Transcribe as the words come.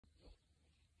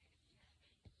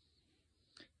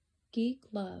Geek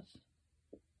Love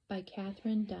by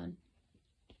Katherine Dunn.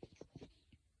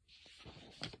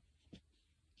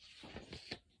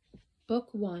 Book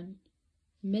 1,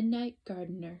 Midnight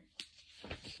Gardener.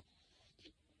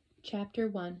 Chapter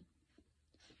 1.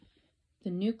 The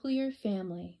Nuclear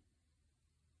Family.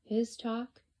 His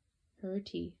talk, her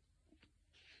teeth.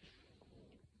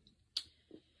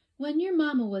 When your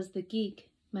mama was the geek,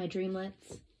 my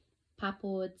dreamlets, Papa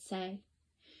would say,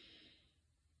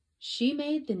 she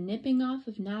made the nipping off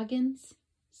of noggins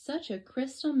such a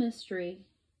crystal mystery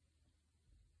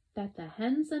that the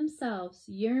hens themselves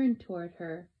yearned toward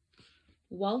her,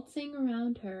 waltzing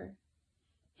around her,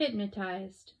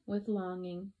 hypnotized with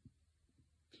longing.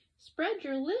 Spread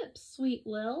your lips, sweet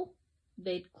Lil,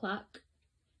 they'd cluck,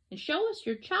 and show us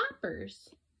your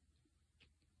choppers.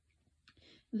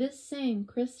 This same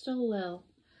crystal Lil,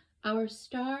 our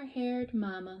star-haired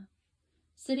mama,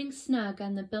 sitting snug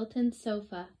on the built-in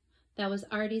sofa that was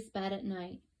Artie's bed at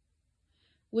night,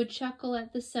 would chuckle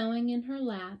at the sewing in her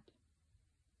lap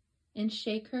and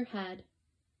shake her head.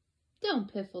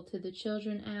 Don't piffle to the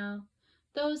children, Al.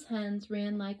 Those hens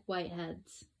ran like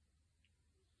whiteheads.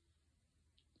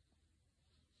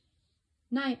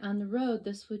 Night on the road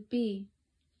this would be,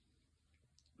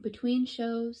 between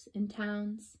shows in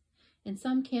towns, in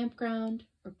some campground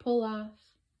or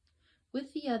pull-off,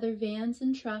 with the other vans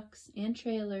and trucks and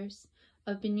trailers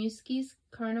of Benuski's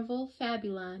Carnival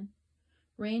Fabulon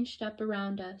ranged up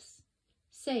around us,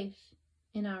 safe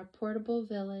in our portable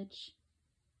village.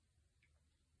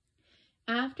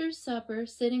 After supper,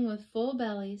 sitting with full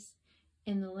bellies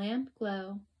in the lamp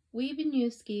glow, we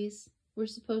Benuskis were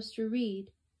supposed to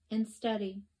read and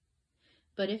study,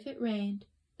 but if it rained,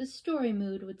 the story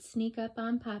mood would sneak up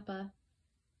on Papa.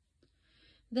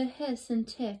 The hiss and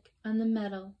tick on the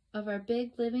metal of our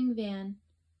big living van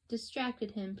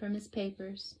distracted him from his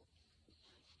papers.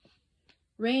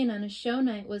 Rain on a show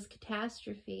night was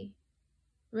catastrophe.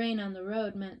 Rain on the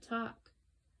road meant talk,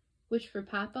 which for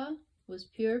Papa was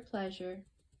pure pleasure.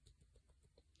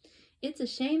 It's a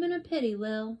shame and a pity,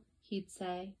 Lil, he'd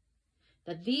say,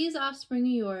 that these offspring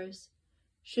of yours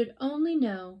should only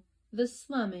know the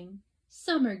slumming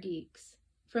summer geeks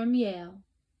from Yale.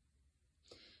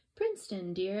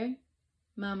 Princeton, dear,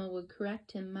 Mama would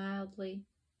correct him mildly.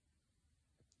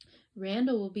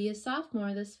 Randall will be a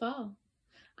sophomore this fall.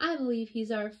 I believe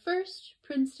he's our first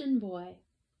Princeton boy.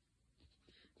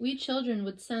 We children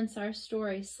would sense our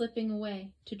story slipping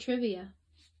away to trivia.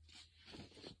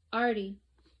 Artie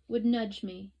would nudge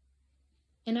me,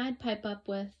 and I'd pipe up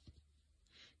with,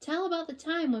 tell about the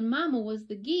time when Mama was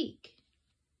the geek.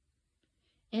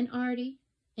 And Artie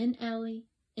and Ellie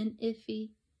and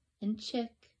Iffy and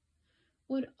Chick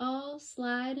would all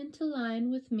slide into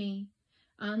line with me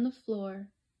on the floor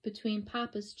between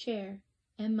Papa's chair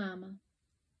and Mama.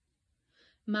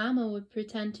 Mama would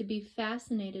pretend to be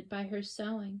fascinated by her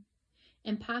sewing,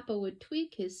 and Papa would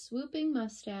tweak his swooping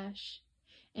mustache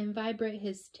and vibrate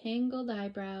his tangled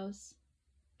eyebrows,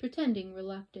 pretending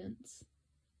reluctance.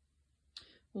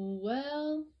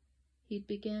 Well, he'd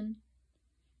begin,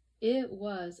 it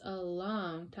was a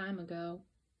long time ago,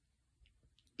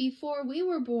 before we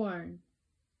were born.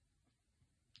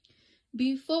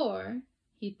 Before,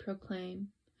 he'd proclaim,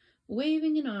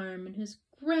 waving an arm in his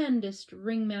grandest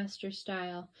ringmaster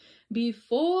style,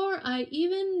 before I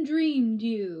even dreamed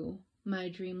you, my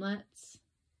dreamlets.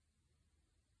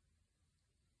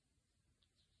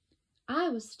 I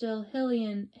was still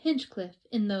Hillian Hinchcliffe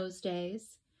in those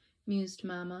days, mused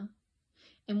Mama,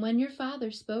 and when your father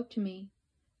spoke to me,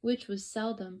 which was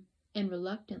seldom and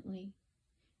reluctantly,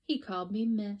 he called me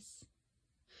Miss.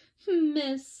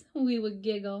 Miss, we would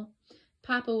giggle.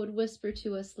 Papa would whisper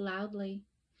to us loudly,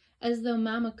 as though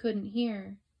Mama couldn't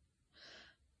hear.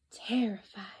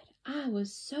 Terrified, I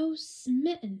was so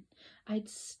smitten, I'd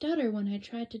stutter when I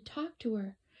tried to talk to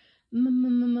her.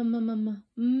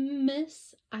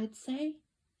 Miss, I'd say.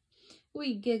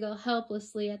 We giggle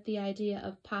helplessly at the idea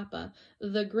of Papa,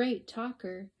 the great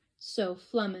talker, so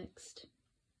flummoxed.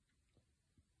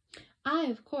 I,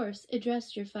 of course,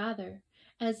 addressed your father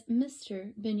as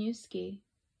Mr. Benuski.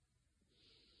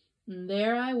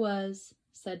 There I was,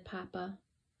 said Papa,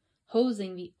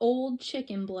 hosing the old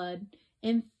chicken blood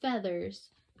and feathers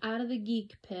out of the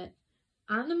geek pit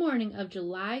on the morning of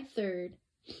July 3rd,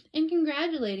 and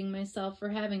congratulating myself for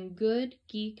having good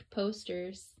geek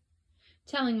posters,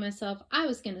 telling myself I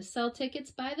was going to sell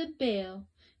tickets by the bale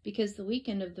because the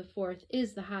weekend of the 4th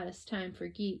is the hottest time for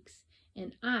geeks,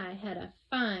 and I had a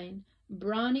fine,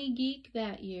 brawny geek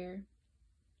that year.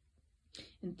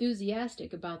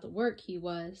 Enthusiastic about the work he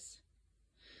was.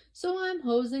 So I'm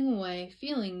hosing away,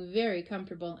 feeling very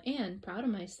comfortable and proud of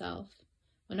myself,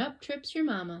 when up trips your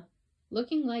mama,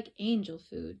 looking like angel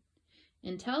food,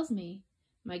 and tells me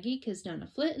my geek has done a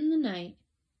flit in the night,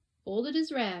 folded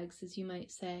his rags, as you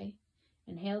might say,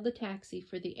 and hailed a taxi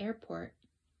for the airport.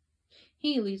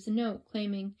 He leaves a note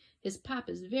claiming his pop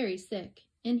is very sick,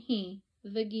 and he,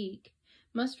 the geek,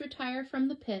 must retire from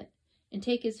the pit and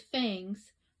take his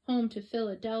fangs home to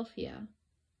Philadelphia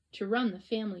to run the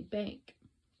family bank.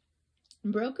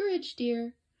 Brokerage,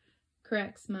 dear,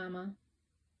 corrects Mama.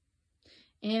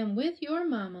 And with your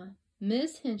Mama,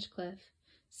 Miss Hinchcliffe,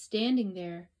 standing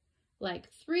there like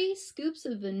 3 scoops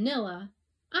of vanilla,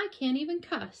 I can't even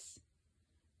cuss.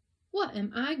 What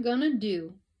am I gonna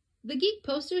do? The geek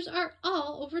posters are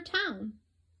all over town.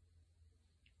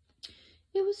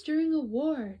 It was during a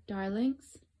war,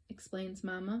 darlings, explains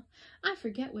Mama. I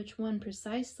forget which one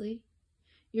precisely.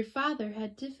 Your father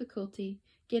had difficulty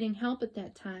getting help at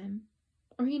that time,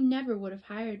 or he never would have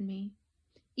hired me,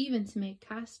 even to make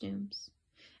costumes,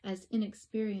 as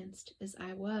inexperienced as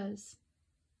I was.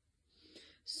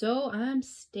 So I'm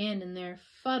standing there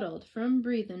fuddled from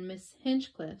breathing Miss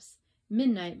Hinchcliffe's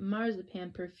midnight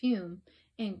marzipan perfume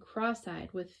and cross-eyed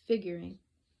with figuring.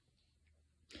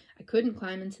 I couldn't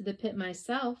climb into the pit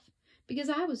myself because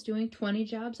I was doing 20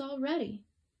 jobs already.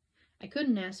 I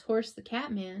couldn't ask Horse the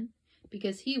Catman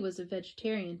because he was a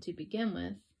vegetarian to begin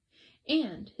with,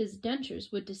 and his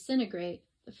dentures would disintegrate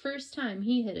the first time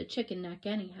he hit a chicken neck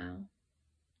anyhow.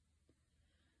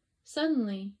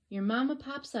 Suddenly, your Mama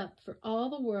pops up for all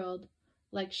the world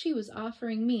like she was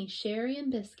offering me sherry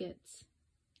and biscuits.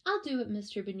 I'll do it,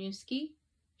 Mr. Benuski,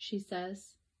 she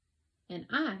says, and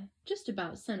I just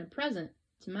about sent a present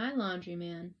to my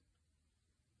laundryman.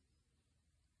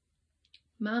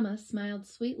 Mama smiled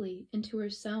sweetly into her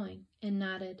sewing and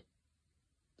nodded.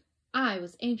 I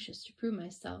was anxious to prove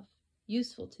myself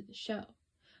useful to the show.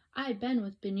 I had been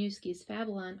with Benuski's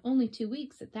Fabelon only 2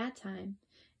 weeks at that time,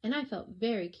 and I felt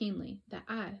very keenly that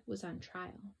I was on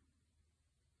trial.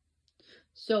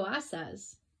 So I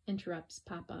says, interrupts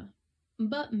Papa,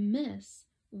 but miss,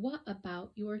 what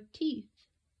about your teeth?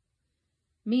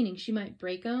 Meaning she might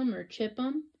break 'em or chip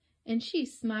 'em, and she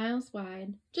smiles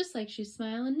wide, just like she's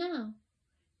smiling now,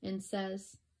 and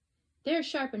says, they're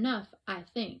sharp enough, I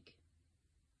think.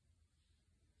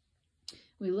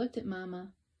 We looked at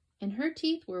Mama, and her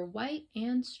teeth were white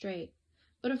and straight,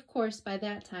 but of course by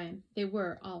that time they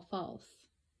were all false.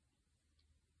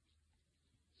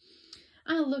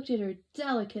 I looked at her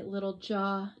delicate little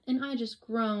jaw, and I just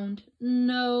groaned.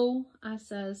 No, I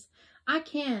says, I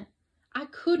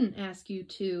couldn't ask you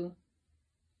to.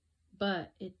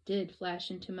 But it did flash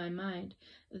into my mind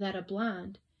that a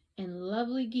blonde and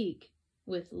lovely geek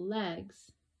with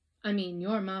legs, I mean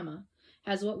your Mama,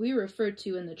 has what we refer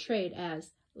to in the trade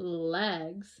as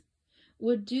legs,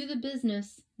 would do the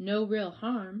business no real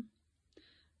harm.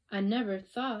 I never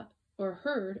thought or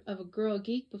heard of a girl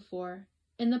geek before,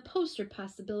 and the poster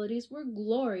possibilities were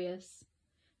glorious.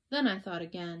 Then I thought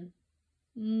again.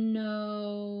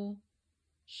 No,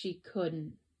 she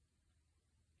couldn't.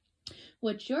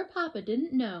 What your papa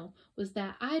didn't know was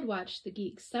that I'd watched the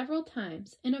Geek several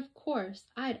times, and of course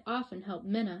I'd often helped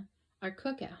Minna, our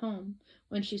cook at home,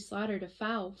 when she slaughtered a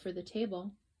fowl for the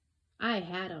table. I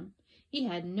had him. He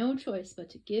had no choice but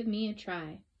to give me a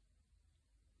try.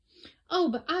 Oh,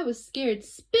 but I was scared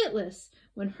spitless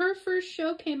when her first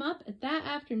show came up at that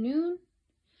afternoon.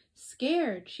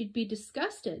 Scared she'd be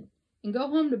disgusted and go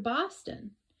home to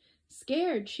Boston.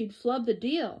 Scared she'd flub the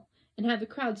deal and have the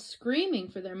crowd screaming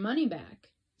for their money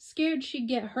back. Scared she'd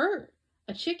get hurt.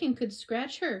 A chicken could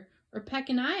scratch her or peck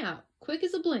an eye out, quick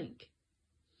as a blink.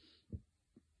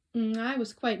 I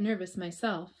was quite nervous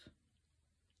myself,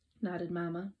 nodded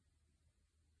Mama.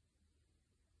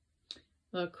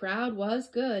 The crowd was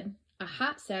good. A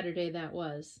hot Saturday that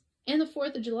was. And the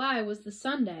 4th of July was the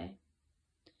Sunday.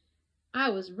 I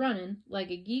was running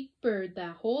like a geek bird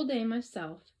that whole day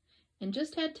myself, and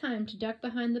just had time to duck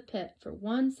behind the pit for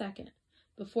 1 second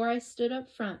before I stood up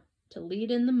front to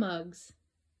lead in the mugs.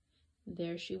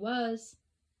 There she was,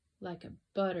 like a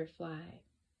butterfly.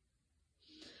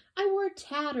 I wore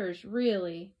tatters,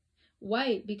 really.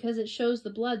 White because it shows the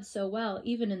blood so well,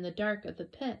 even in the dark of the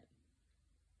pit.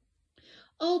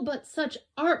 Oh, but such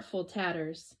artful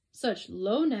tatters, such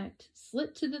low-necked,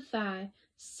 slit-to-the-thigh,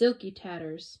 silky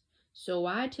tatters. So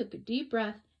I took a deep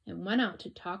breath and went out to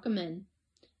talk 'em in.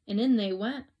 And in they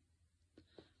went.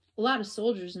 A lot of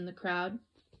soldiers in the crowd.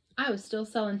 I was still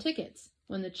selling tickets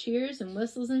when the cheers and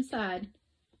whistles inside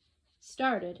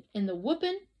started, and the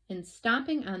whooping and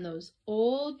stomping on those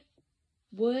old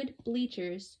wood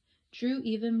bleachers drew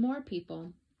even more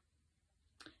people.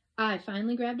 I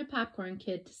finally grabbed a popcorn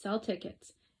kid to sell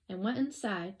tickets and went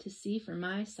inside to see for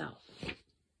myself.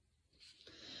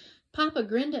 Papa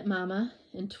grinned at Mama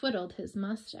and twiddled his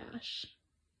mustache.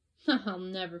 I'll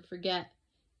never forget,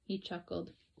 he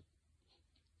chuckled.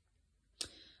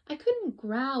 I couldn't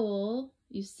growl,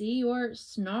 you see, or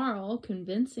snarl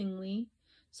convincingly,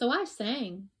 so I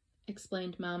sang,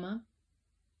 explained Mama.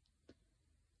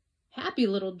 Happy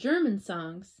little German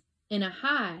songs in a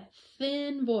high,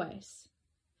 thin voice.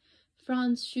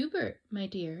 Franz Schubert, my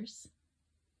dears.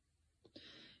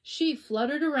 She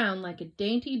fluttered around like a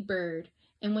dainty bird,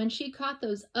 and when she caught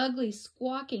those ugly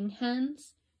squawking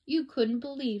hens, you couldn't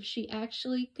believe she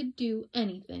actually could do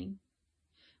anything.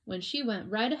 When she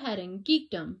went right ahead and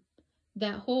geeked 'em,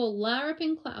 that whole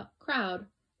larruping crowd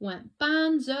went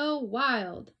bonzo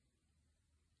wild.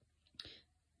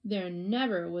 There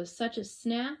never was such a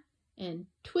snap and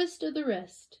twist of the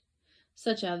wrist,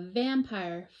 such a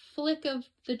vampire flick of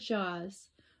the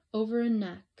jaws over a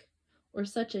neck, or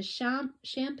such a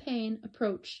champagne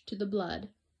approach to the blood.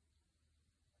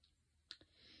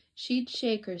 She'd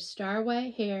shake her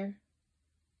star-white hair,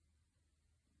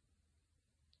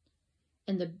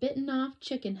 and the bitten-off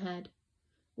chicken head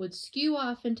would skew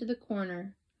off into the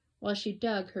corner while she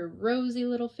dug her rosy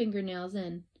little fingernails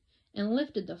in and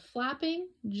lifted the flopping,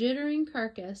 jittering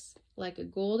carcass like a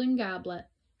golden goblet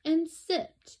and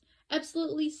sipped,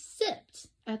 absolutely sipped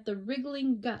at the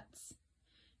wriggling guts.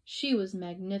 She was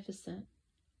magnificent,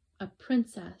 a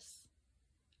princess,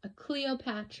 a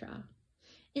Cleopatra,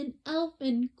 an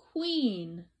elfin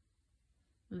queen.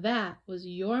 That was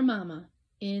your Mama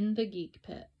in the Geek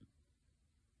Pit.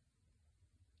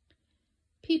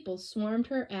 People swarmed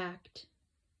her act.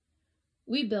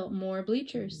 We built more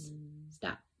bleachers.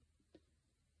 Stop.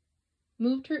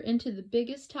 Moved her into the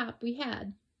biggest top we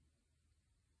had.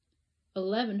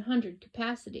 1,100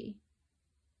 capacity.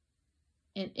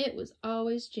 And it was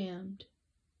always jammed.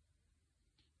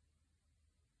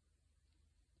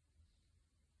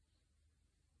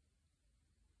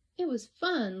 It was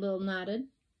fun, Lil nodded.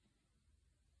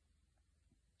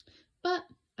 But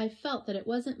I felt that it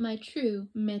wasn't my true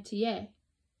métier.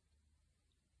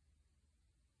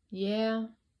 Yeah,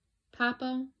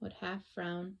 Papa would half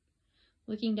frown,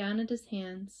 looking down at his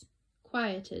hands,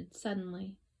 quieted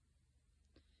suddenly.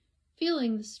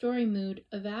 Feeling the story mood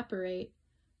evaporate,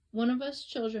 one of us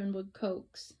children would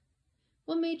coax,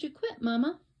 "What made you quit,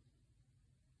 Mama?"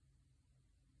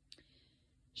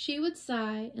 She would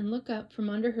sigh and look up from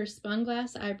under her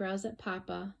spun-glass eyebrows at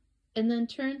Papa, and then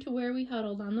turn to where we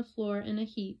huddled on the floor in a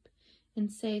heap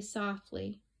and say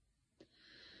softly,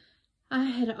 "I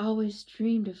had always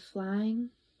dreamed of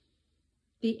flying.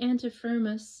 The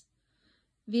Antifirmus,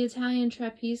 the Italian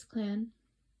trapeze clan,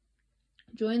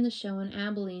 joined the show in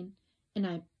Abilene, and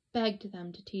I begged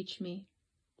them to teach me."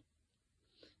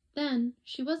 Then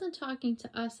she wasn't talking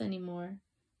to us anymore,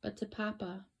 but to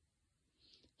Papa.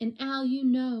 "And Al,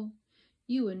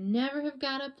 you would never have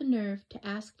got up the nerve to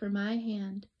ask for my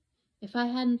hand if I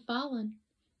hadn't fallen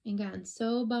and gotten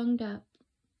so bunged up.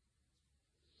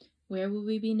 Where would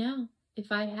we be now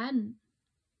if I hadn't?"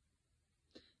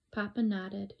 Papa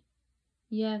nodded.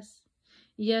 Yes,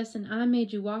 and I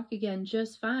made you walk again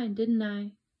just fine, didn't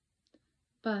I?"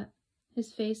 But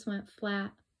his face went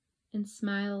flat and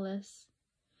smileless,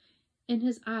 and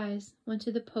his eyes went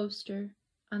to the poster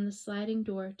on the sliding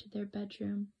door to their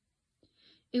bedroom.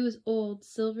 It was old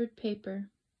silvered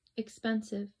paper,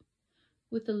 expensive,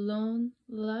 with a lone,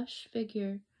 lush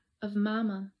figure of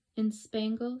Mama in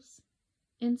spangles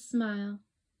and smile,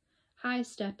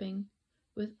 high-stepping,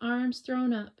 with arms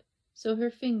thrown up so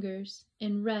her fingers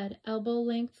in red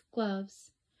elbow-length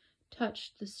gloves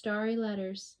touched the starry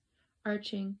letters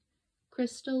arching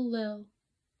Crystal Lil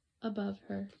above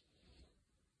her.